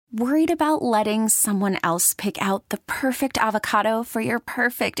Worried about letting someone else pick out the perfect avocado for your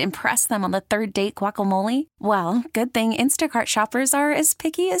perfect impress them on the third date guacamole? Well, good thing Instacart shoppers are as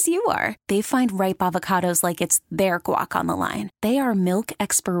picky as you are. They find ripe avocados like it's their guac on the line. They are milk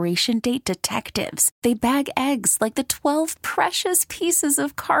expiration date detectives. They bag eggs like the 12 precious pieces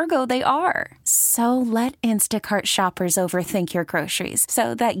of cargo they are. So let Instacart shoppers overthink your groceries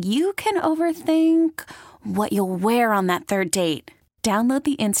so that you can overthink what you'll wear on that third date. Download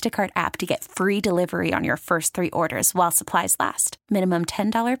the Instacart app to get free delivery on your first 3 orders while supplies last. Minimum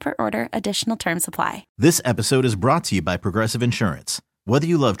 $10 per order. Additional terms apply. This episode is brought to you by Progressive Insurance. Whether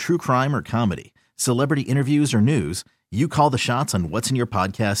you love true crime or comedy, celebrity interviews or news, you call the shots on what's in your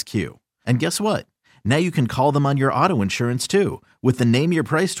podcast queue. And guess what? Now you can call them on your auto insurance too with the Name Your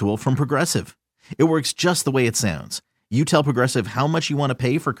Price tool from Progressive. It works just the way it sounds. You tell Progressive how much you want to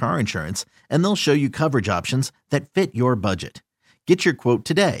pay for car insurance, and they'll show you coverage options that fit your budget. Get your quote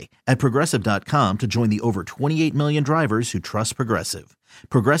today at Progressive.com to join the over 28 million drivers who trust Progressive.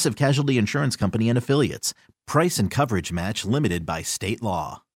 Progressive Casualty Insurance Company and Affiliates. Price and coverage match limited by state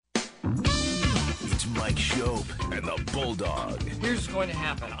law. It's Mike Schopp and the Bulldog. Here's what's going to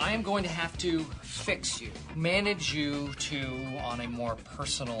happen. I am going to have to fix you, manage you on a more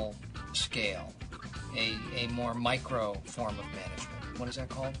personal scale, a more micro form of management. What is that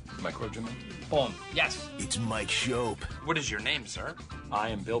called? Microgymming. Boom. Yes. It's Mike Schopp What is your name, sir? I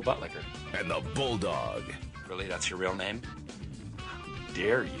am Bill Buttlicker. and the Bulldog. Really, that's your real name? How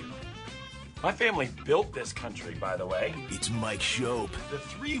dare you? My family built this country, by the way. It's Mike Schopp The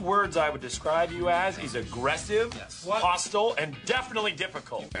 3 words I would describe you as is aggressive, hostile, and definitely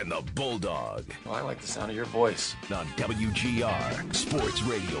difficult. and the Bulldog Well, I like the sound of your voice. on WGR Sports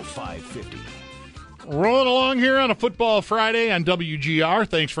Radio 550. Rolling along here on a Football Friday on WGR.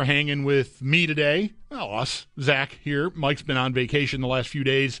 Thanks for hanging with me today. Well, us, Zach here. Mike's been on vacation the last few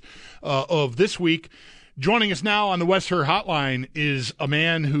days of this week. Joining us now on the West Her Hotline is a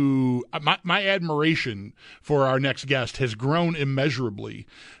man who, my admiration for our next guest has grown immeasurably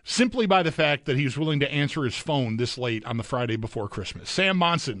simply by the fact that he's willing to answer his phone this late on the Friday before Christmas. Sam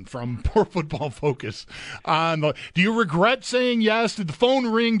Monson from Pro Football Focus. Do you regret saying yes? Did the phone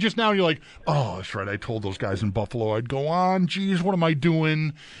ring just now and you're like, oh, that's right, I told those guys in Buffalo I'd go on. Geez, what am I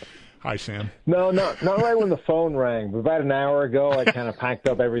doing? Hi, Sam. No, not right when the phone rang. But about an hour ago, I kind of packed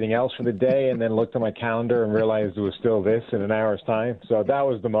up everything else for the day and then looked at my calendar and realized it was still this in an hour's time. So that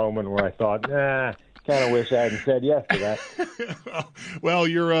was the moment where I thought, kind of wish I hadn't said yes to that. Well,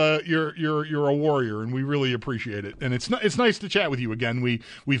 you're a warrior, and we really appreciate it. And it's nice to chat with you again.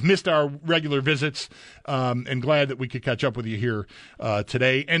 We've missed our regular visits, and glad that we could catch up with you here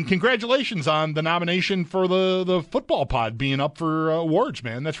today. And congratulations on the nomination for the football pod being up for awards,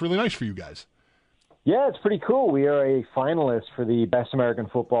 man. That's really nice for you guys. Yeah, it's pretty cool. We are a finalist for the Best American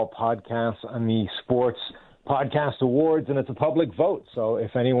Football Podcast on the Sports Podcast Awards, and it's a public vote. So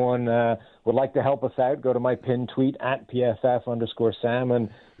if anyone would like to help us out, go to my pinned tweet at PFF_Sam and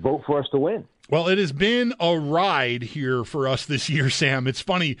vote for us to win. Well, it has been a ride here for us this year, Sam. It's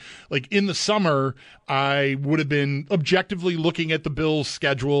funny, like in the summer, I would have been objectively looking at the Bills'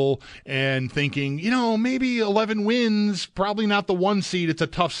 schedule and thinking, maybe 11 wins, probably not the 1 seed. It's a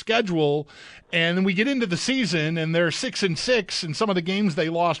tough schedule. And then we get into the season, and they're 6-6, and some of the games they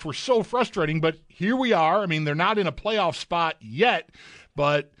lost were so frustrating. But here we are. I mean, they're not in a playoff spot yet,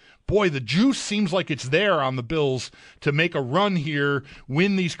 but boy, the juice seems like it's there on the Bills to make a run here,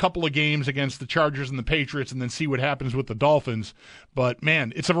 win these couple of games against the Chargers and the Patriots, and then see what happens with the Dolphins. But,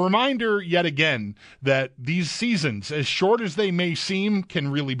 man, it's a reminder yet again that these seasons, as short as they may seem,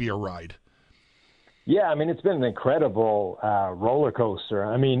 can really be a ride. Yeah, I mean, it's been an incredible roller coaster.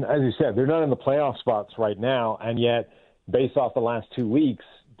 I mean, as you said, they're not in the playoff spots right now, and yet, based off the last 2 weeks,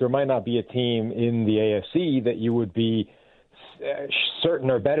 there might not be a team in the AFC that you would be certain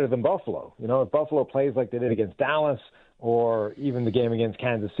are better than Buffalo. If Buffalo plays like they did against Dallas, or even the game against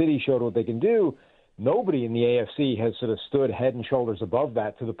Kansas City showed what they can do, nobody in the AFC has sort of stood head and shoulders above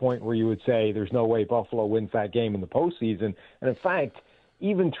that to the point where you would say there's no way Buffalo wins that game in the postseason. And in fact,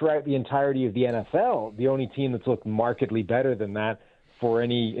 even throughout the entirety of the NFL, the only team that's looked markedly better than that for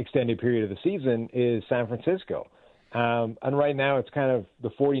any extended period of the season is San Francisco. And right now it's kind of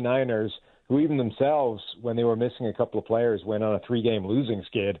the 49ers, who even themselves, when they were missing a couple of players, went on a 3-game losing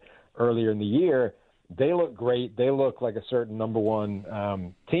skid earlier in the year. They look great. They look like a certain number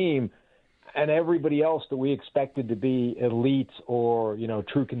one team. And everybody else that we expected to be elite or,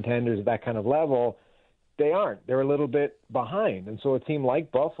 true contenders at that kind of level, they aren't. They're a little bit behind. And so a team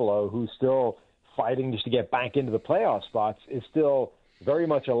like Buffalo, who's still fighting just to get back into the playoff spots, is still very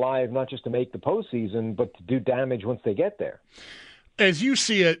much alive, not just to make the postseason, but to do damage once they get there. As you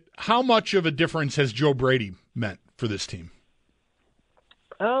see it, how much of a difference has Joe Brady meant for this team?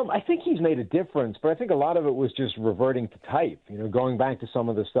 I think he's made a difference, but I think a lot of it was just reverting to type, going back to some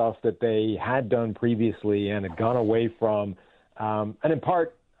of the stuff that they had done previously and had gone away from. And in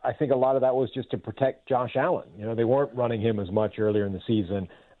part, I think a lot of that was just to protect Josh Allen. They weren't running him as much earlier in the season.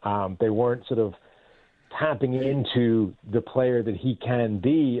 They weren't sort of tapping into the player that he can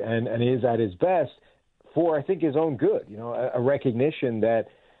be and is at his best for, I think, his own good. A recognition that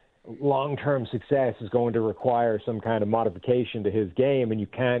long-term success is going to require some kind of modification to his game, and you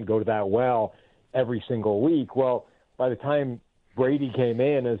can't go to that well every single week. Well, by the time Brady came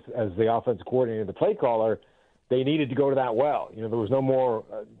in as the offensive coordinator, the play caller, they needed to go to that well. There was no more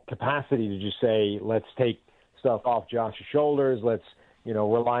capacity to just say, let's take stuff off Josh's shoulders, let's,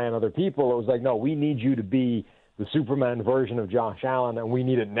 rely on other people. It was like, no, we need you to be the Superman version of Josh Allen, and we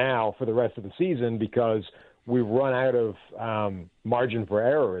need it now for the rest of the season because we've run out of margin for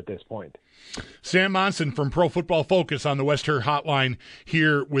error at this point. Sam Monson from Pro Football Focus on the West Her Hotline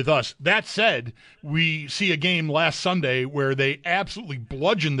here with us. That said, we see a game last Sunday where they absolutely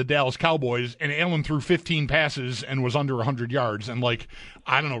bludgeoned the Dallas Cowboys, and Allen threw 15 passes and was under 100 yards. And,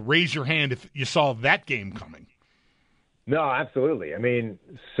 raise your hand if you saw that game coming. No, absolutely. I mean,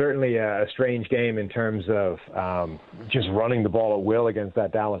 certainly a strange game in terms of just running the ball at will against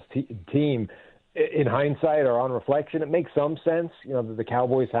that Dallas team. In hindsight or on reflection, it makes some sense. The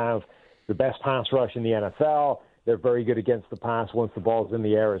Cowboys have the best pass rush in the NFL. They're very good against the pass once the ball's in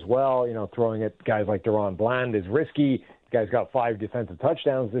the air as well. Throwing at guys like Deron Bland is risky. The guy's got 5 defensive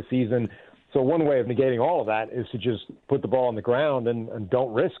touchdowns this season. So one way of negating all of that is to just put the ball on the ground and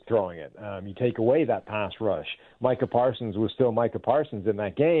don't risk throwing it. You take away that pass rush. Micah Parsons was still Micah Parsons in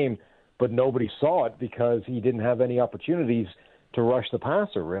that game, but nobody saw it because he didn't have any opportunities to rush the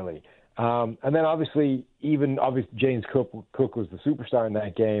passer, really. And then obviously James Cook was the superstar in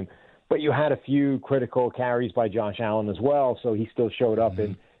that game, but you had a few critical carries by Josh Allen as well, so he still showed up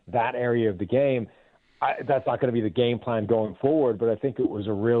in that area of the game. That's not going to be the game plan going forward, but I think it was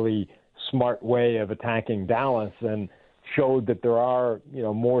a really smart way of attacking Dallas and showed that there are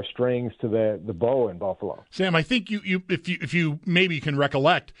more strings to the bow in Buffalo. Sam, I think if you maybe can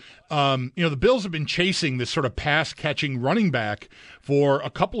recollect, the Bills have been chasing this sort of pass catching running back for a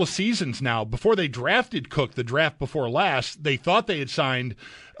couple of seasons now. Before they drafted Cook, the draft before last, they thought they had signed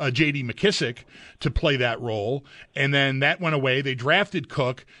J.D. McKissick to play that role, and then that went away. They drafted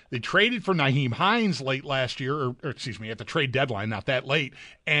Cook. They traded for Nyheim Hines late last year, or excuse me, at the trade deadline, not that late,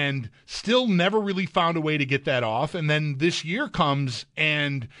 and still never really found a way to get that off. And then this year comes,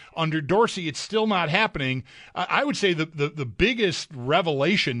 and under Dorsey, it's still not happening. I would say the biggest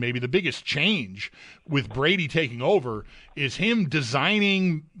revelation, maybe the biggest change with Brady taking over, is him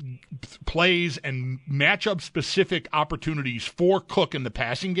designing plays and matchup-specific opportunities for Cook in the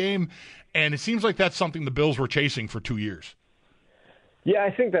passing game, and it seems like that's something the Bills were chasing for 2 years. Yeah,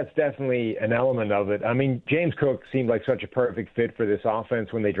 I think that's definitely an element of it. I mean, James Cook seemed like such a perfect fit for this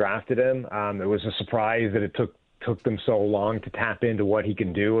offense when they drafted him. It was a surprise that it took them so long to tap into what he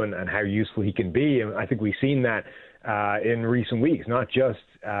can do and how useful he can be, and I think we've seen that in recent weeks, not just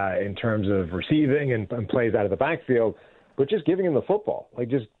in terms of receiving and plays out of the backfield, but just giving him the football, like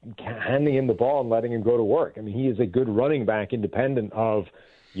just handing him the ball and letting him go to work. I mean, he is a good running back independent of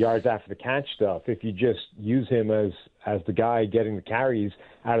yards after the catch stuff. If you just use him as the guy getting the carries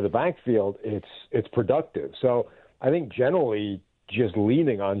out of the backfield, it's productive. So I think generally just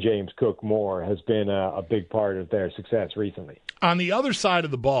leaning on James Cook more has been a big part of their success recently. On the other side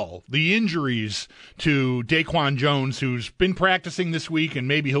of the ball, the injuries to Daquan Jones, who's been practicing this week, and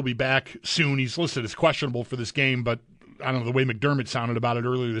maybe he'll be back soon. He's listed as questionable for this game, but I don't know, the way McDermott sounded about it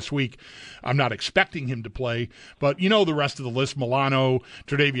earlier this week, I'm not expecting him to play. But the rest of the list, Milano,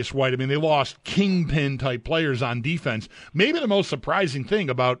 Tre'Davious White, I mean, they lost kingpin-type players on defense. Maybe the most surprising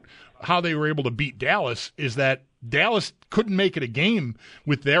thing about how they were able to beat Dallas is that Dallas couldn't make it a game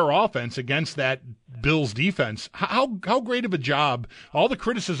with their offense against that Bills defense. How great of a job, all the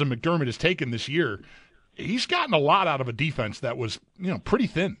criticism McDermott has taken this year, he's gotten a lot out of a defense that was, pretty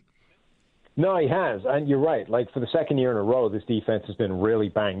thin. No, he has, and you're right. Like, for the second year in a row, this defense has been really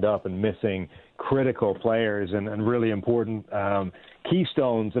banged up and missing critical players and really important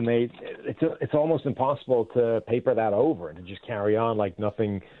keystones, and it's almost impossible to paper that over and to just carry on like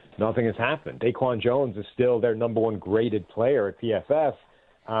nothing has happened. Daquan Jones is still their number one graded player at PFF.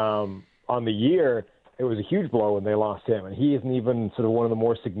 On the year, it was a huge blow when they lost him, and he isn't even sort of one of the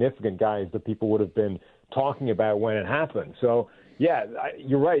more significant guys that people would have been talking about when it happened. So, yeah,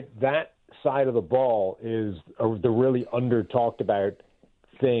 you're right. That side of the ball is the really under-talked about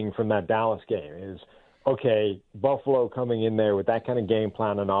thing from that Dallas game is okay, Buffalo coming in there with that kind of game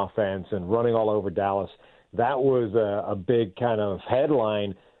plan on offense and running all over Dallas, that was a big kind of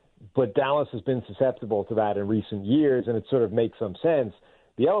headline. But Dallas has been susceptible to that in recent years, and it sort of makes some sense.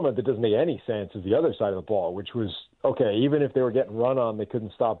 The element that doesn't make any sense is the other side of the ball, which was, okay, even if they were getting run on, they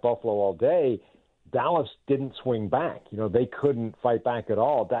couldn't stop Buffalo all day. Dallas didn't swing back. They couldn't fight back at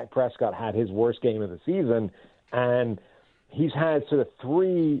all. Dak Prescott had his worst game of the season, and he's had sort of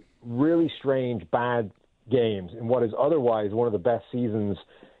 3 really strange, bad games in what is otherwise one of the best seasons,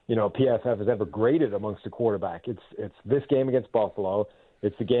 PFF has ever graded amongst a quarterback. It's this game against Buffalo.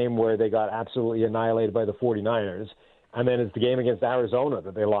 It's the game where they got absolutely annihilated by the 49ers. And then it's the game against Arizona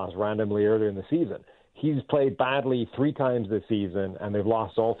that they lost randomly earlier in the season. He's played badly 3 times this season, and they've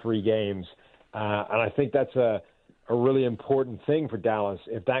lost all 3 games. And I think that's a really important thing for Dallas.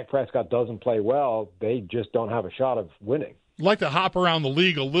 If Dak Prescott doesn't play well, they just don't have a shot of winning. I'd like to hop around the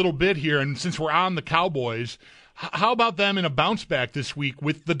league a little bit here, and since we're on the Cowboys, how about them in a bounce back this week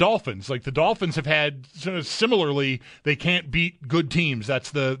with the Dolphins? Like, the Dolphins have had similarly, they can't beat good teams.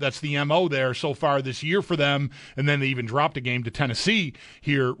 That's the MO there so far this year for them. And then they even dropped a game to Tennessee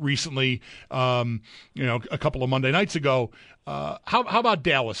here recently, a couple of Monday nights ago. How about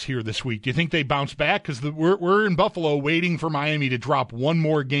Dallas here this week? Do you think they bounce back? Because we're in Buffalo waiting for Miami to drop one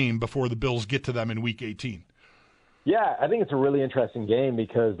more game before the Bills get to them in Week 18. Yeah, I think it's a really interesting game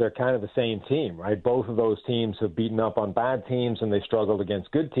because they're kind of the same team, right? Both of those teams have beaten up on bad teams and they struggled against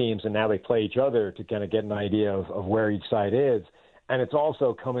good teams, and now they play each other to kind of get an idea of where each side is. And it's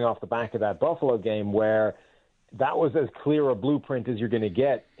also coming off the back of that Buffalo game where that was as clear a blueprint as you're going to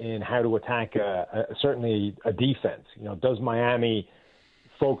get in how to attack certainly a defense. Does Miami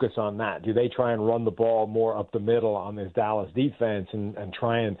focus on that? Do they try and run the ball more up the middle on this Dallas defense and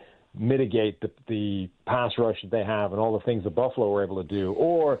try and mitigate the pass rush that they have and all the things that Buffalo were able to do?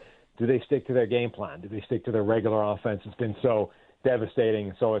 Or do they stick to their game plan? Do they stick to their regular offense? It's been so devastating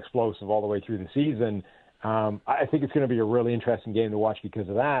and so explosive all the way through the season. I think it's going to be a really interesting game to watch because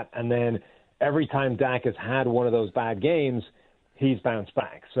of that. And then every time Dak has had one of those bad games, he's bounced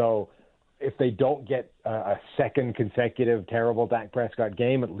back. So if they don't get a second consecutive terrible Dak Prescott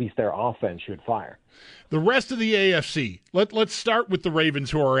game, at least their offense should fire. The rest of the AFC, let's start with the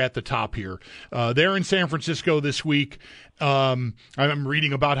Ravens, who are at the top here. They're in San Francisco this week. I'm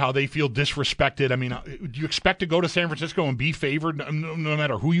reading about how they feel disrespected. I mean, do you expect to go to San Francisco and be favored no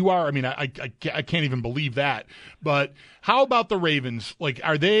matter who you are? I mean, I can't even believe that. But how about the Ravens? Like,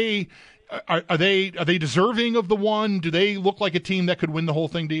 are they deserving of the one? Do they look like a team that could win the whole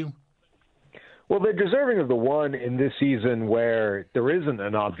thing to you? Well, they're deserving of the one in this season where there isn't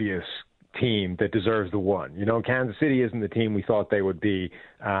an obvious team that deserves the one. Kansas City isn't the team we thought they would be.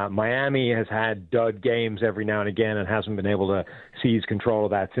 Miami has had dud games every now and again and hasn't been able to seize control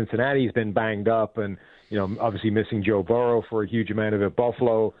of that. Cincinnati's been banged up and, obviously missing Joe Burrow for a huge amount of it.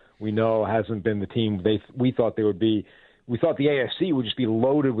 Buffalo, we know, hasn't been the team we thought they would be. We thought the AFC would just be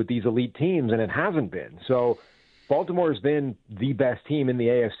loaded with these elite teams, and it hasn't been. So Baltimore has been the best team in the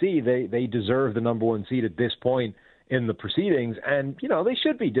AFC. They deserve the number 1 seed at this point in the proceedings, and they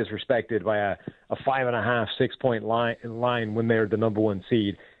should be disrespected by a 5.5, 6 point line when they're the number 1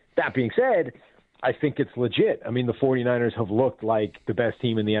 seed. That being said, I think it's legit. I mean, the 49ers have looked like the best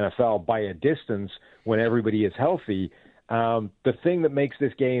team in the NFL by a distance when everybody is healthy. The thing that makes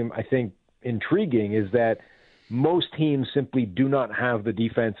this game, I think, intriguing is that most teams simply do not have the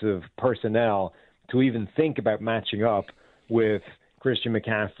defensive personnel to even think about matching up with Christian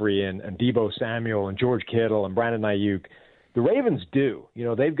McCaffrey and Deebo Samuel and George Kittle and Brandon Ayuk. The Ravens do.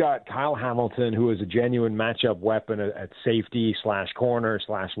 They've got Kyle Hamilton, who is a genuine matchup weapon at safety / corner /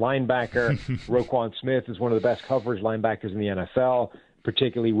 linebacker. Roquan Smith is one of the best coverage linebackers in the NFL,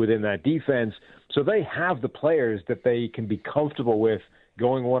 particularly within that defense. So they have the players that they can be comfortable with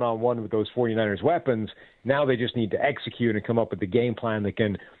going one-on-one with those 49ers weapons. Now they just need to execute and come up with the game plan that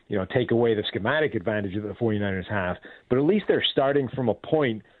can, take away the schematic advantage that the 49ers have. But at least they're starting from a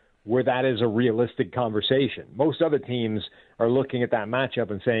point where that is a realistic conversation. Most other teams are looking at that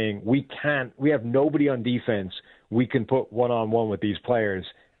matchup and saying, we have nobody on defense we can put one-on-one with these players,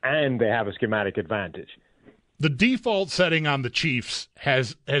 and they have a schematic advantage. The default setting on the Chiefs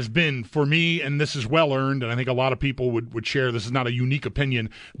has been, for me, and this is well-earned, and I think a lot of people would share, this is not a unique opinion,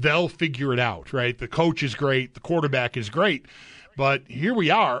 they'll figure it out, right? The coach is great, the quarterback is great, but here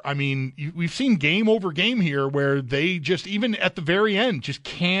we are. I mean, we've seen game over game here where they just, even at the very end, just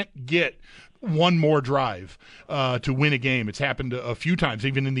can't get one more drive to win a game. It's happened a few times.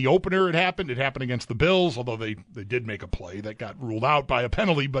 Even in the opener, it happened. It happened against the Bills, although they did make a play that got ruled out by a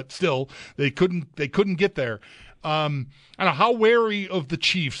penalty, but still they couldn't get there. I don't know, how wary of the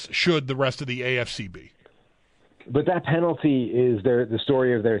Chiefs should the rest of the AFC be? But that penalty is the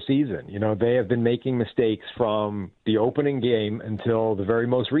story of their season. You know, they have been making mistakes from the opening game until the very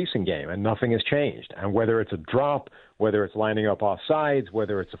most recent game, and nothing has changed. And whether it's a drop, whether it's lining up off sides,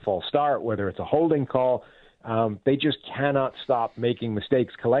 whether it's a false start, whether it's a holding call, they just cannot stop making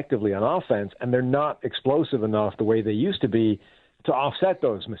mistakes collectively on offense, and they're not explosive enough the way they used to be to offset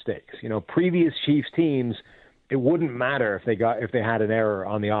those mistakes. You know, previous Chiefs teams, it wouldn't matter if they had an error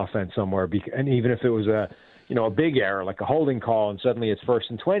on the offense somewhere, and even if it was a big error like a holding call and suddenly it's 1st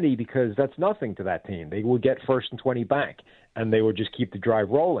and 20, because that's nothing to that team. They would get 1st and 20 back and they would just keep the drive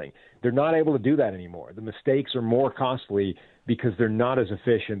rolling. They're not able to do that anymore. The mistakes are more costly because they're not as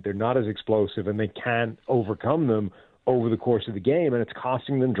efficient, they're not as explosive, and they can't overcome them over the course of the game, and it's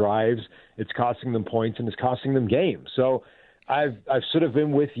costing them drives, it's costing them points, and it's costing them games. So I've sort of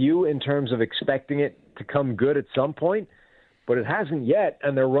been with you in terms of expecting it to come good at some point, but it hasn't yet,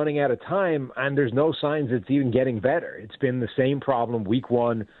 and they're running out of time, and there's no signs it's even getting better. It's been the same problem week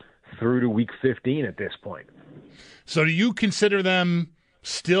 1 through to week 15 at this point. So do you consider them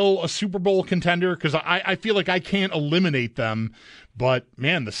still a Super Bowl contender? Because I feel like I can't eliminate them, but,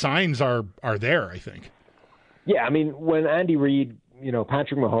 man, the signs are there, I think. Yeah, I mean, when Andy Reid,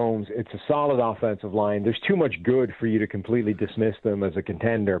 Patrick Mahomes, it's a solid offensive line. There's too much good for you to completely dismiss them as a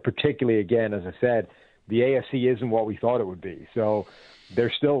contender, particularly, again, as I said, the AFC isn't what we thought it would be. So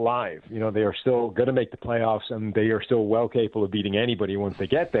they're still live. They are still going to make the playoffs, and they are still well capable of beating anybody once they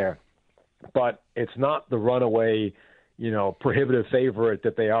get there. But it's not the runaway, prohibitive favorite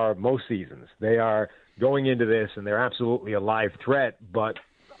that they are most seasons. They are going into this, and they're absolutely a live threat, but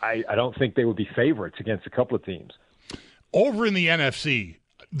I don't think they would be favorites against a couple of teams. Over in the NFC,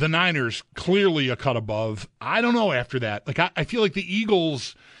 the Niners clearly a cut above. I don't know after that. Like I feel like the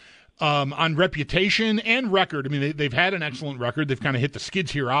Eagles – on reputation and record, I mean, they've had an excellent record. They've kind of hit the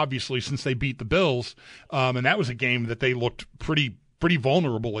skids here, obviously, since they beat the Bills. And that was a game that they looked pretty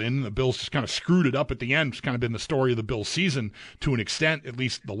vulnerable in. The Bills just kind of screwed it up at the end. It's kind of been the story of the Bills season to an extent, at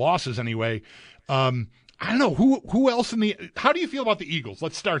least the losses anyway. I don't know. Who else how do you feel about the Eagles?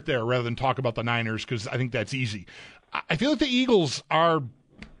 Let's start there rather than talk about the Niners, because I think that's easy. I feel like the Eagles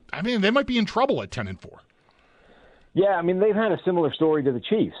they might be in trouble at 10-4. Yeah, I mean, they've had a similar story to the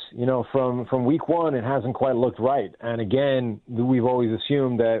Chiefs. From week 1, it hasn't quite looked right. And again, we've always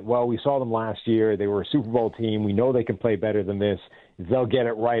assumed that, well, we saw them last year. They were a Super Bowl team. We know they can play better than this. They'll get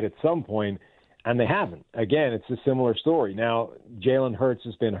it right at some point, and they haven't. Again, it's a similar story. Now, Jalen Hurts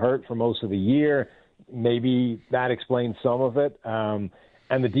has been hurt for most of the year. Maybe that explains some of it. And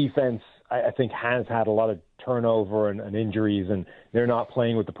the defense, I think, has had a lot of turnover and injuries, and they're not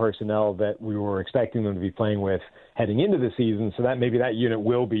playing with the personnel that we were expecting them to be playing with heading into the season, so that maybe that unit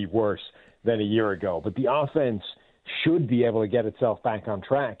will be worse than a year ago. But the offense should be able to get itself back on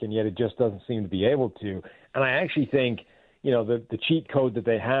track, and yet it just doesn't seem to be able to. And I actually think, the cheat code that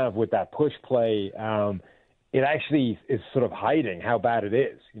they have with that push play, it actually is sort of hiding how bad it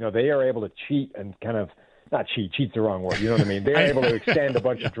is. They are able to cheat and kind of, not cheat's the wrong word, you know what I mean? They're able to extend a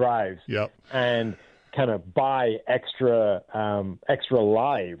bunch of drives and kind of buy extra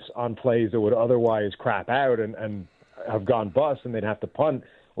lives on plays that would otherwise crap out and have gone bust, and they'd have to punt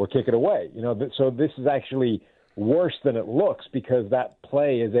or kick it away. So this is actually worse than it looks, because that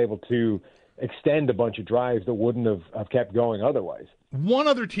play is able to extend a bunch of drives that wouldn't have kept going otherwise. One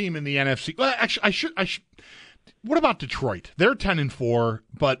other team in the NFC. Well, actually, I should. What about Detroit? They're 10-4,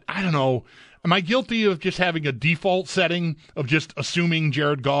 but I don't know. Am I guilty of just having a default setting of just assuming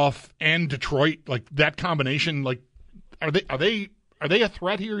Jared Goff and Detroit, like that combination? Like, are they a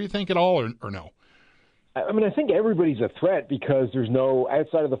threat here, you think, at all, or no? I mean, I think everybody's a threat because there's no,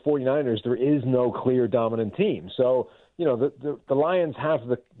 outside of the 49ers, there is no clear dominant team. So, the Lions have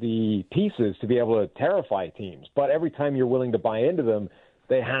the pieces to be able to terrify teams, but every time you're willing to buy into them,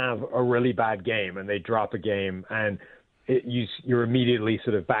 they have a really bad game and they drop a game, and you're immediately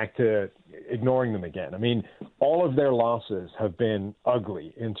sort of back to ignoring them again. I mean, all of their losses have been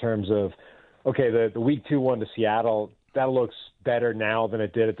ugly in terms of, okay, the week 2 one to Seattle, that looks better now than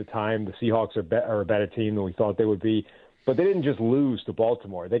it did at the time. The Seahawks are a better team than we thought they would be, but they didn't just lose to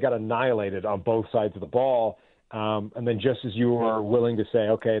Baltimore. They got annihilated on both sides of the ball. And then just as you were willing to say,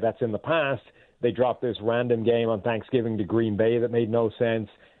 okay, that's in the past, they dropped this random game on Thanksgiving to Green Bay that made no sense.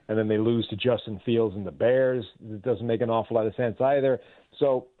 And then they lose to Justin Fields and the Bears. It doesn't make an awful lot of sense either.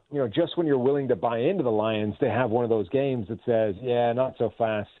 So, just when you're willing to buy into the Lions, they have one of those games that says, yeah, not so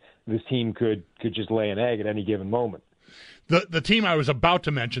fast. this team could just lay an egg at any given moment. The team I was about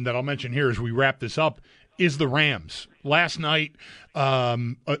to mention that I'll mention here as we wrap this up is the Rams. Last night,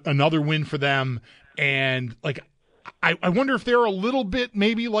 another win for them, and I wonder if they're a little bit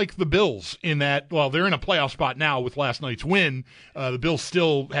maybe like the Bills in that, well, they're in a playoff spot now with last night's win. The Bills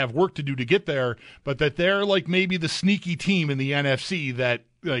still have work to do to get there, but that they're like maybe the sneaky team in the NFC that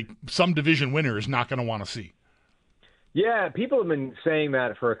like some division winner is not going to want to see. Yeah, people have been saying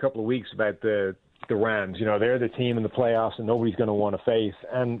that for a couple of weeks about the Rams. You know, they're the team in the playoffs and nobody's going to want to face.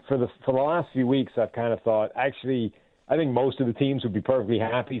 And for the last few weeks, I've kind of thought, actually, I think most of the teams would be perfectly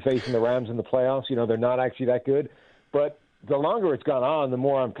happy facing the Rams in the playoffs. You know, they're not actually that good. But the longer it's gone on, the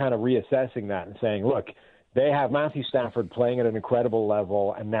more I'm kind of reassessing that and saying, look, they have Matthew Stafford playing at an incredible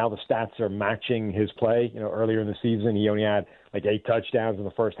level, and now the stats are matching his play. You know, earlier in the season, he only had like 8 touchdowns in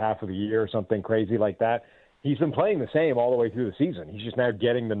the first half of the year or something crazy like that. He's been playing the same all the way through the season. He's just now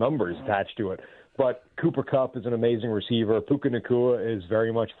getting the numbers attached to it. But Cooper Kupp is an amazing receiver. Puka Nacua is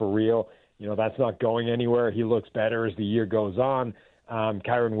very much for real. You know, that's not going anywhere. He looks better as the year goes on.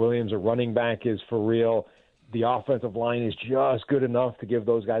 Kyron Williams, a running back, is for real. The offensive line is just good enough to give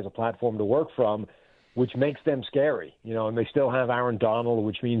those guys a platform to work from, which makes them scary. You know, and they still have Aaron Donald,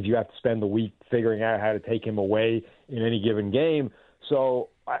 which means you have to spend the week figuring out how to take him away in any given game. So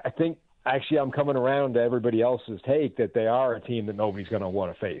I think actually I'm coming around to everybody else's take that they are a team that nobody's going to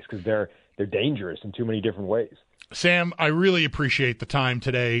want to face because they're dangerous in too many different ways. Sam, I really appreciate the time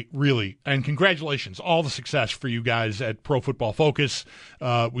today, really, and congratulations, all the success for you guys at Pro Football Focus.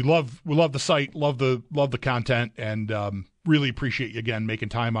 We love the site, love the content, and really appreciate you again making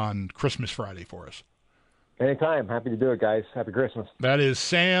time on Christmas Friday for us. Anytime, happy to do it, guys. Happy Christmas. That is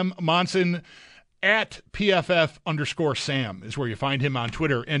Sam Monson. At PFF_Sam is where you find him on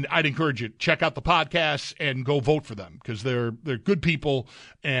Twitter. And I'd encourage you to check out the podcasts and go vote for them because they're good people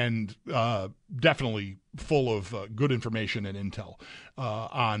and definitely full of good information and intel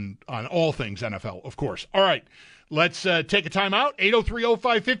on all things NFL, of course. All right, let's take a time out.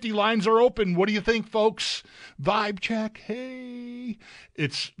 803-0550 lines are open. What do you think, folks? Vibe check. Hey,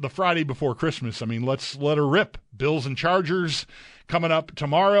 it's the Friday before Christmas. I mean, let's let her rip. Bills and Chargers coming up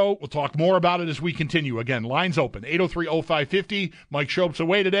tomorrow. We'll talk more about it as we continue. Again, lines open, 803-0550. Mike Shope's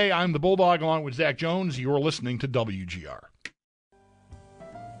away today. I'm the Bulldog along with Zach Jones. You're listening to WGR.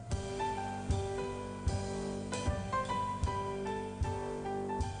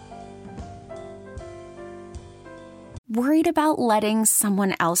 Worried about letting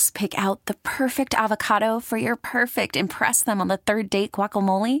someone else pick out the perfect avocado for your perfect impress them on the third date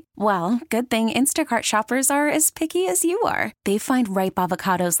guacamole? Well, good thing Instacart shoppers are as picky as you are. They find ripe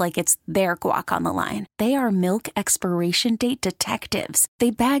avocados like it's their guac on the line. They are milk expiration date detectives.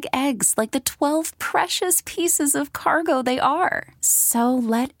 They bag eggs like the 12 precious pieces of cargo they are. So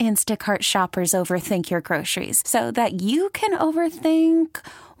let Instacart shoppers overthink your groceries so that you can overthink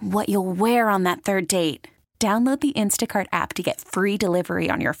what you'll wear on that third date. Download the Instacart app to get free delivery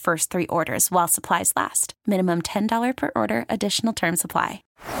on your first 3 orders while supplies last. Minimum $10 per order. Additional terms apply.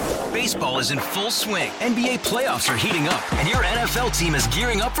 Baseball is in full swing. NBA playoffs are heating up, and your NFL team is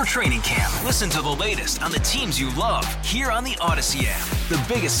gearing up for training camp. Listen to the latest on the teams you love here on the Odyssey app. The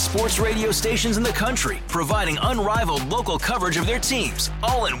biggest sports radio stations in the country, providing unrivaled local coverage of their teams,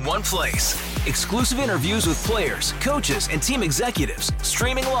 all in one place. Exclusive interviews with players, coaches, and team executives,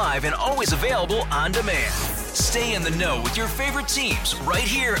 streaming live and always available on demand. Stay in the know with your favorite teams right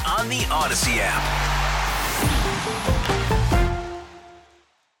here on the Odyssey app.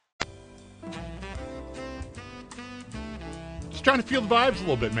 Just trying to feel the vibes a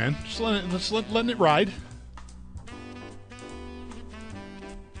little bit, man. Just letting it ride.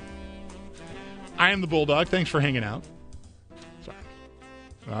 I am the Bulldog. Thanks for hanging out. Sorry.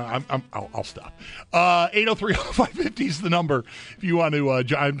 I'll stop. 803-0550 is the number. If you want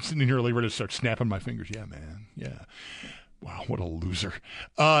to, I'm sitting here ready to start snapping my fingers. Yeah, man. Yeah. Wow, what a loser.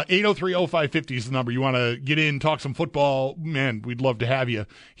 803-0550 is the number. You want to get in, talk some football, man, we'd love to have you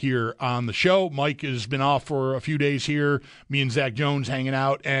here on the show. Mike has been off for a few days here. Me and Zach Jones hanging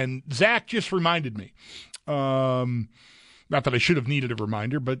out. And Zach just reminded me, not that I should have needed a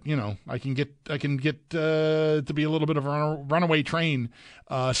reminder, but, you know, I can get to be a little bit of a runaway train.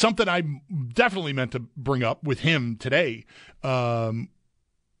 Something I definitely meant to bring up with him today,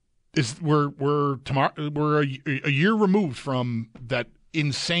 is we're a year removed from that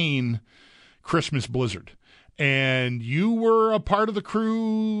insane Christmas blizzard, and you were a part of the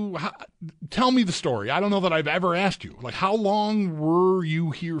crew. Tell me the story. I don't know that I've ever asked you. Like, how long were you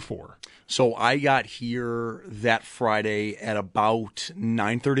here for? So I got here that Friday at about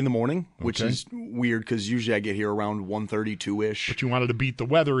 9:30 in the morning, which is weird because usually I get here around 1:30, 2-ish. But you wanted to beat the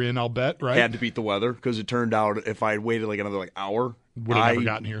weather in, I'll bet, right? I had to beat the weather because it turned out if I had waited like another hour, would have never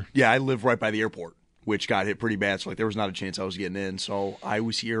gotten here. Yeah, I live right by the airport, which got hit pretty bad. So like there was not a chance I was getting in. So I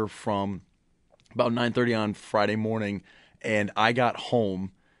was here from about 9:30 on Friday morning, and I got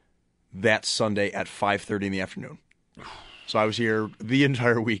home that Sunday at 5:30 in the afternoon. So I was here the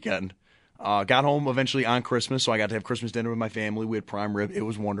entire weekend. Got home eventually on Christmas, so I got to have Christmas dinner with my family. We had prime rib. It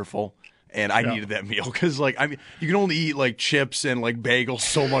was wonderful. And I needed that meal because, like, I mean, you can only eat, like, chips and, like, bagels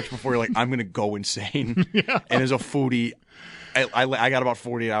so much before you're like, I'm going to go insane. And as a foodie, I got about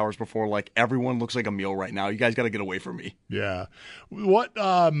 48 hours before, like, everyone looks like a meal right now. You guys got to get away from me. Yeah. What,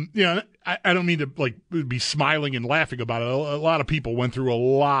 I don't mean to, like, be smiling and laughing about it. A lot of people went through a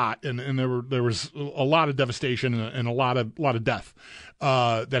lot, and there was a lot of devastation and a lot of death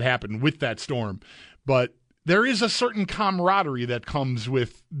that happened with that storm. But there is a certain camaraderie that comes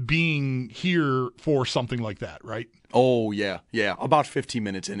with being here for something like that, right? Oh, yeah. Yeah. About 15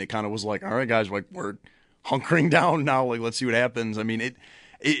 minutes in, it kind of was like, all right, guys, like, we're hunkering down now. Like, let's see what happens. I mean,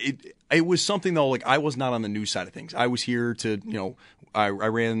 it was something, though, like, I was not on the news side of things. I was here to, I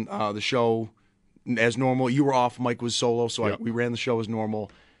ran the show as normal. You were off. Mike was solo, so we ran the show as normal.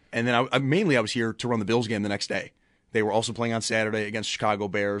 And then I was here to run the Bills game the next day. They were also playing on Saturday against Chicago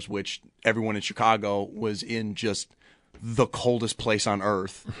Bears, which everyone in Chicago was in just the coldest place on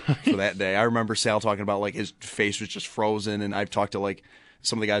earth for that day. I remember Sal talking about, like, his face was just frozen, and I've talked to, like,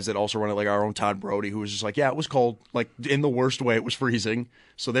 some of the guys that also run it, like our own Todd Brody, who was just like, yeah, it was cold. Like, in the worst way, it was freezing.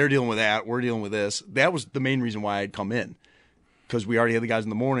 So they're dealing with that. We're dealing with this. That was the main reason why I'd come in, because we already had the guys in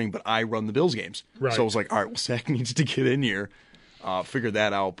the morning, but I run the Bills games. Right. So I was like, all right, well, Zach needs to get in here, figure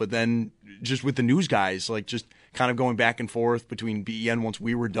that out. But then just with the news guys, like, just kind of going back and forth between BEN once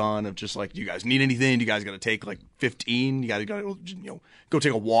we were done of just like, do you guys need anything? Do you guys got to take like 15? You got to go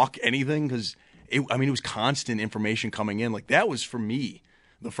take a walk, anything? Because it was constant information coming in. Like, that was for me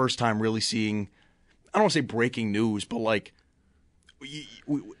the first time really seeing, I don't want to say breaking news, but like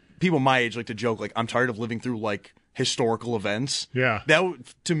people my age like to joke, like, I'm tired of living through like historical events. Yeah.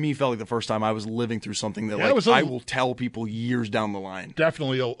 That to me felt like the first time I was living through something that I will tell people years down the line.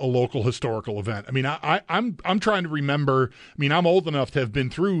 Definitely a local historical event. I mean, I'm trying to remember. I mean, I'm old enough to have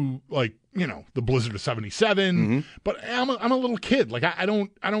been through, like, the blizzard of '77, but I'm a little kid. Like, I don't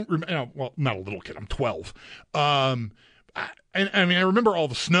remember. Well, not a little kid. I'm 12. I remember all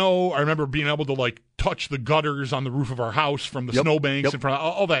the snow. I remember being able to, like, touch the gutters on the roof of our house from the snowbanks and from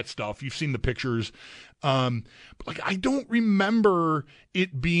all that stuff. You've seen the pictures. But, like, I don't remember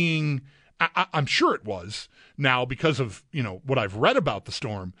it being, I'm sure it was now because of, what I've read about the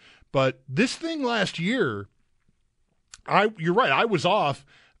storm. But this thing last year, you're right, I was off.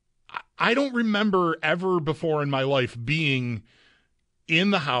 I don't remember ever before in my life being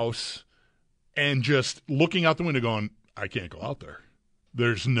in the house and just looking out the window going, I can't go out there.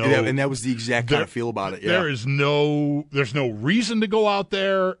 There's no, and that was the exact kind of feel about it. Yeah. There's no reason to go out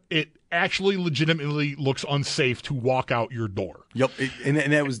there. It actually legitimately looks unsafe to walk out your door. Yep, and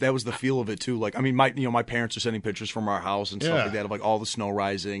that was the feel of it too. Like, I mean, my parents are sending pictures from our house and stuff like that of like all the snow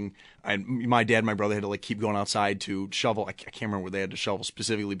rising. And my dad and my brother had to like keep going outside to shovel. I can't remember where they had to shovel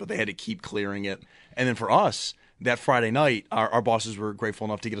specifically, but they had to keep clearing it. And then for us, that Friday night, our bosses were grateful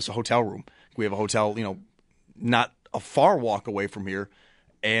enough to get us a hotel room. We have a hotel, not a far walk away from here,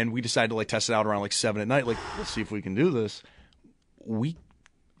 and we decided to like test it out around like 7 at night. Like, let's see if we can do this.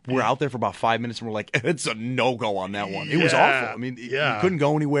 We're out there for about 5 minutes, and we're like, it's a no-go on that one. It was awful. I mean, you couldn't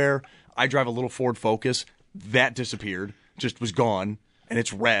go anywhere. I drive a little Ford Focus. That disappeared, just was gone, and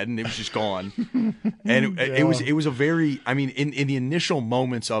it's red, and it was just gone. And it was a very, I mean, in the initial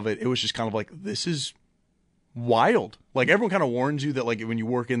moments of it, it was just kind of like, this is wild. Like, everyone kind of warns you that, like, when you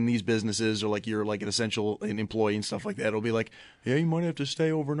work in these businesses or like you're like an essential employee and stuff like that, it'll be like, yeah, you might have to stay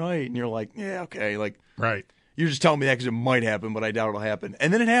overnight, and you're like, yeah, okay, like, right. You're just telling me that because it might happen, but I doubt it'll happen.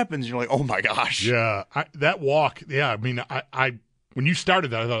 And then it happens, and you're like, oh my gosh. Yeah, that walk. Yeah, I mean, I when you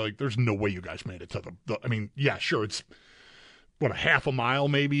started that, I thought, like, there's no way you guys made it to the I mean, yeah, sure, it's what, a half a mile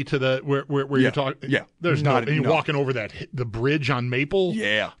maybe to the where you're talking. Yeah, there's not. And you're walking over the bridge on Maple.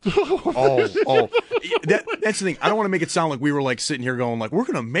 Yeah. oh. That's the thing. I don't want to make it sound like we were like sitting here going like, we're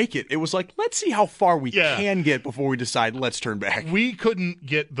gonna make it. It was like, let's see how far we can get before we decide let's turn back. We couldn't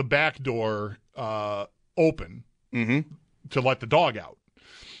get the back door open to let the dog out.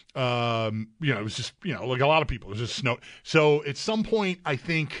 It was just, like a lot of people, it was just snow. So at some point, I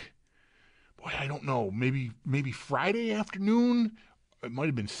think, boy, I don't know, maybe Friday afternoon. It might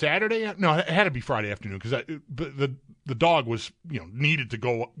have been Saturday. No, it had to be Friday afternoon because the dog was, needed to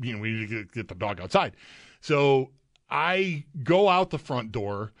go. We needed to get the dog outside. So I go out the front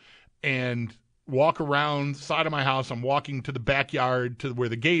door and walk around the side of my house. I'm walking to the backyard to where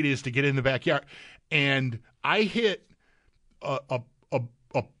the gate is to get in the backyard, and I hit a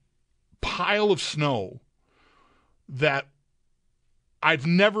pile of snow that I've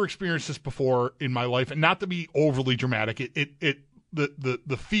never experienced this before in my life, and not to be overly dramatic.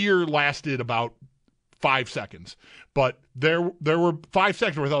 The fear lasted about 5 seconds, but there were 5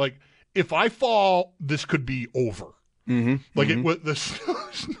 seconds where I thought, like, if I fall, this could be over. Mm-hmm. Like it was the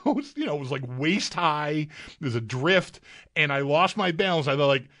snow, it was like waist high. There's a drift, and I lost my balance. I thought,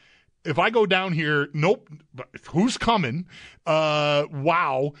 like, if I go down here, nope, who's coming?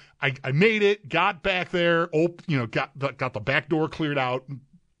 Wow. I made it, got back there, got the back door cleared out,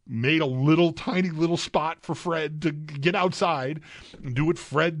 made a tiny little spot for Fred to get outside and do what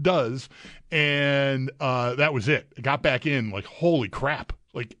Fred does. And that was it. I got back in, like, holy crap.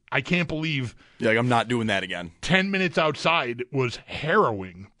 Like, I can't believe. Yeah, like, I'm not doing that again. 10 minutes outside was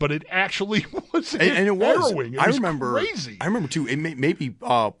harrowing, but it actually was and it was harrowing. It was crazy. I remember, too, maybe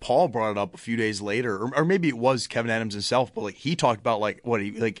Paul brought it up a few days later, or maybe it was Kevin Adams himself, but, like, he talked about, like, what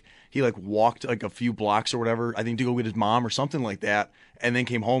he walked, like, a few blocks or whatever, I think, to go get his mom or something like that, and then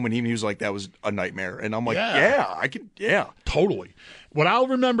came home, and he was like, that was a nightmare. And I'm like, yeah. Totally. What I'll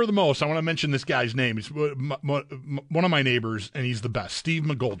remember the most, I want to mention this guy's name. He's one of my neighbors, and he's the best, Steve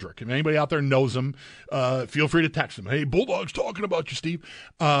McGoldrick. If anybody out there knows him, feel free to text him. Hey, Bulldog's talking about you, Steve.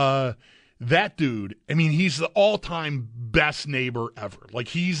 That dude, I mean, he's the all-time best neighbor ever. Like,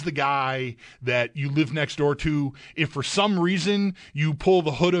 he's the guy that you live next door to. If for some reason you pull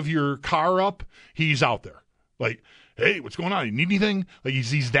the hood of your car up, he's out there. Like, hey, what's going on? You need anything? Like,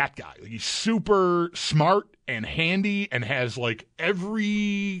 he's that guy. Like, he's super smart and handy and has, like,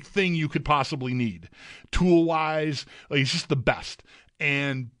 everything you could possibly need tool-wise. Like, he's just the best.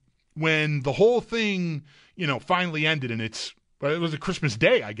 And when the whole thing, finally ended, and it was a Christmas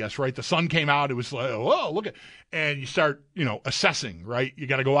Day, I guess, right? The sun came out. It was like, oh, look at, and you start, assessing, right? You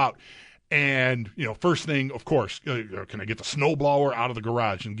got to go out. And, first thing, of course, can I get the snowblower out of the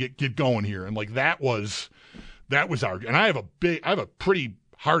garage and get going here? And, like, that was our, and I have a pretty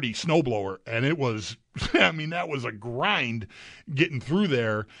hardy snowblower, and it was, that was a grind getting through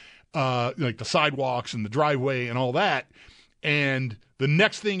there, like the sidewalks and the driveway and all that. And the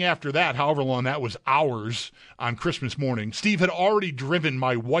next thing after that, however long that was, hours on Christmas morning, Steve had already driven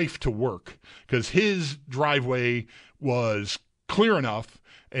my wife to work because his driveway was clear enough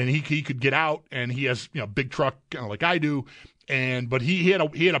and he could get out, and he has big truck like I do. But he had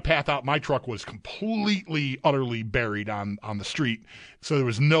a path out. My truck was completely, utterly buried on the street, so there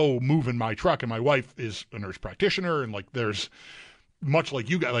was no moving my truck. And my wife is a nurse practitioner, and, like, there's much like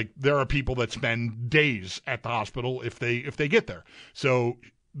you guys, like, there are people that spend days at the hospital if they get there. So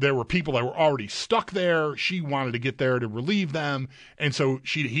there were people that were already stuck there. She wanted to get there to relieve them, and so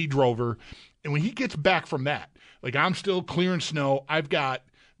he drove her. And when he gets back from that, like, I'm still clearing snow. I've got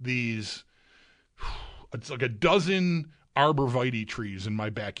these, it's like a dozen arborvitae trees in my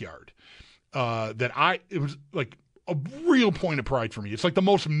backyard it was like a real point of pride for me. It's like the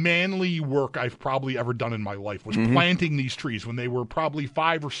most manly work I've probably ever done in my life was planting these trees when they were probably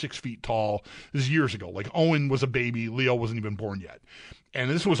 5 or 6 feet tall. This is years ago. Like, Owen was a baby, Leo wasn't even born yet. And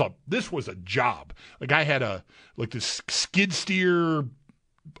this was a job. Like, I had this skid steer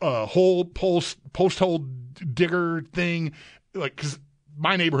post hole digger thing, like, because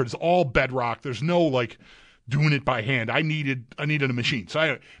my neighborhood is all bedrock. There's no, like, doing it by hand. I needed a machine. So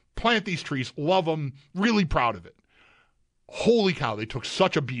I plant these trees, love them, really proud of it. Holy cow, they took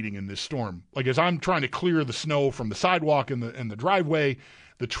such a beating in this storm. Like, as I'm trying to clear the snow from the sidewalk and the driveway,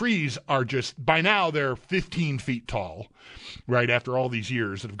 the trees are just, by now they're 15 feet tall, right, after all these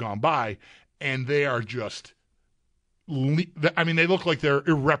years that have gone by, and they are just, they look like they're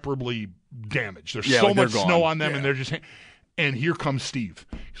irreparably damaged. There's so much snow on them, and they're just, and here comes Steve.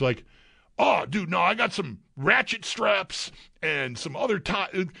 He's like, oh, dude, no, I got some ratchet straps and some other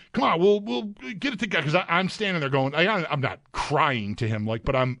come on, we'll get it together. Because I'm standing there going, I'm not crying to him, like,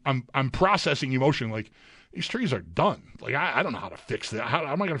 but I'm processing emotion. Like, these trees are done. Like, I don't know how to fix that. How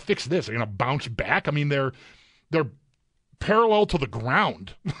am I going to fix this? They're going to bounce back. I mean, they're parallel to the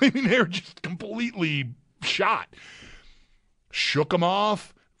ground. I mean, they're just completely shot. Shook them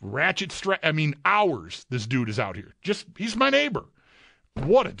off. Ratchet strap. I mean, hours. This dude is out here. He's my neighbor.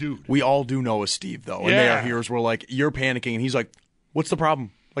 What a dude. We all do know a Steve, though. And they are heroes. We're like, you're panicking. And he's like, what's the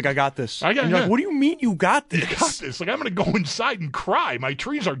problem? Like, I got this. Like, what do you mean you got this? You got this. Like, I'm going to go inside and cry. My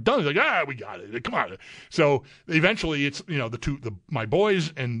trees are done. It's like, we got it. Come on. So eventually it's, my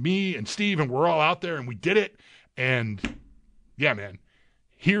boys and me and Steve, and we're all out there and we did it. And yeah, man,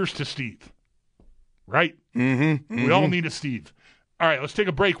 here's to Steve. Right? Mm-hmm. We all need a Steve. All right, let's take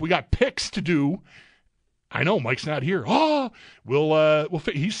a break. We got picks to do. I know Mike's not here.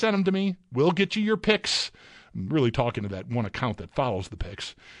 He sent them to me. We'll get you your picks. I'm really talking to that one account that follows the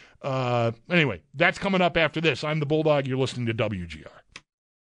picks. Anyway, that's coming up after this. I'm the Bulldog. You're listening to WGR.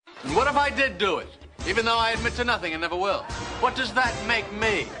 And what if I did do it, even though I admit to nothing and never will? What does that make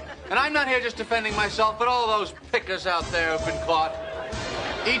me? And I'm not here just defending myself, but all those pickers out there who've been caught.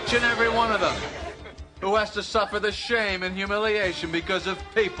 Each and every one of them. Who has to suffer the shame and humiliation because of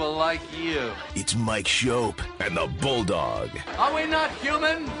people like you. It's Mike Schopp and the Bulldog. Are we not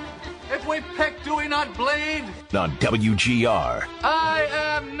human? If we pick, do we not bleed? On WGR. I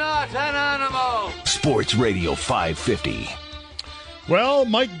am not an animal. Sports Radio 550. Well,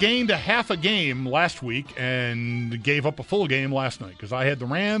 Mike gained a half a game last week and gave up a full game last night because I had the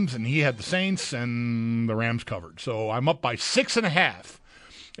Rams and he had the Saints and the Rams covered. So I'm up by 6.5.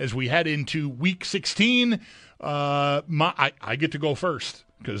 As we head into Week 16, I get to go first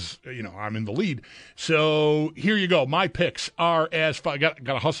because, I'm in the lead. So here you go. My picks are as follows. Got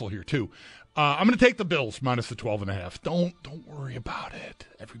to hustle here, too. I'm going to take the Bills minus the 12.5. Don't worry about it.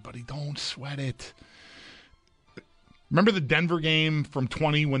 Everybody, don't sweat it. Remember the Denver game from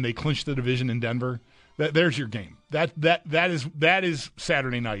 20 when they clinched the division in Denver? There's your game. That is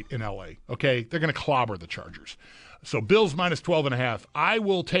Saturday night in L.A., okay? They're going to clobber the Chargers. So Bills minus 12.5. I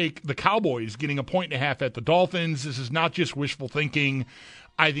will take the Cowboys getting 1.5 at the Dolphins. This is not just wishful thinking.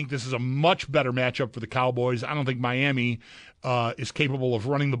 I think this is a much better matchup for the Cowboys. I don't think Miami is capable of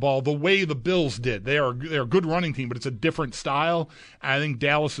running the ball the way the Bills did. They're a good running team, but it's a different style. I think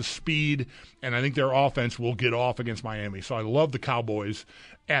Dallas' speed, and I think their offense will get off against Miami. So I love the Cowboys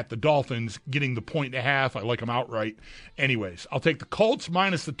at the Dolphins getting the 1.5. I like them outright. Anyways, I'll take the Colts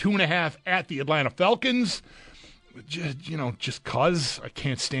minus the 2.5 at the Atlanta Falcons. Just cause I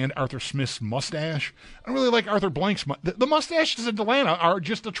can't stand Arthur Smith's mustache. I don't really like Arthur Blank's the mustaches in Atlanta are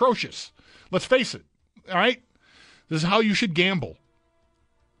just atrocious. Let's face it. All right? This is how you should gamble.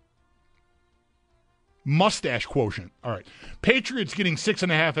 Mustache quotient. All right. Patriots getting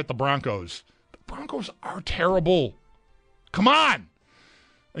 6.5 at the Broncos. The Broncos are terrible. Come on.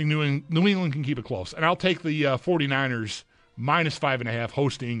 I think New England can keep it close. And I'll take the 49ers minus 5.5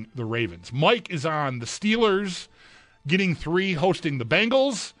 hosting the Ravens. Mike is on the Steelers getting 3 hosting the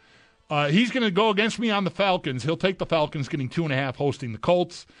Bengals. He's going to go against me on the Falcons. He'll take the Falcons getting 2.5 hosting the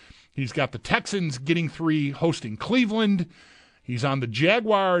Colts. He's got the Texans getting 3 hosting Cleveland. He's on the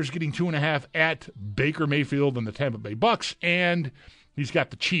Jaguars getting 2.5 at Baker Mayfield and the Tampa Bay Bucks. And he's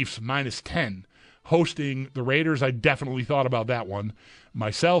got the Chiefs minus 10 hosting the Raiders. I definitely thought about that one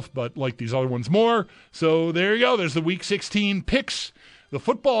myself, but like these other ones more. So there you go. There's the Week 16 picks. The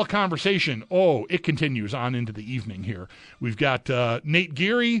football conversation, it continues on into the evening here. We've got Nate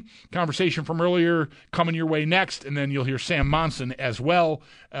Geary, conversation from earlier, coming your way next, and then you'll hear Sam Monson as well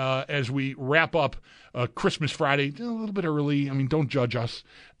as we wrap up Christmas Friday. A little bit early. I mean, don't judge us.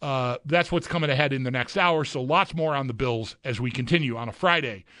 That's what's coming ahead in the next hour, so lots more on the Bills as we continue on a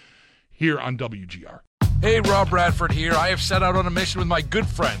Friday here on WGR. Hey, Rob Bradford here. I have set out on a mission with my good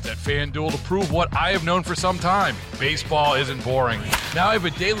friends at FanDuel to prove what I have known for some time. Baseball isn't boring. Now I have a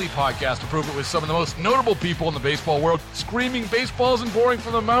daily podcast to prove it with some of the most notable people in the baseball world, screaming baseball isn't boring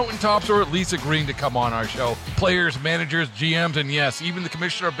from the mountaintops, or at least agreeing to come on our show. Players, managers, GMs, and yes, even the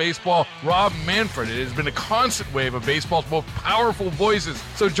commissioner of baseball, Rob Manfred. It has been a constant wave of baseball's most powerful voices.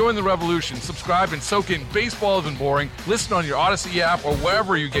 So join the revolution. Subscribe and soak in Baseball Isn't Boring. Listen on your Odyssey app or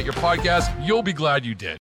wherever you get your podcasts. You'll be glad you did.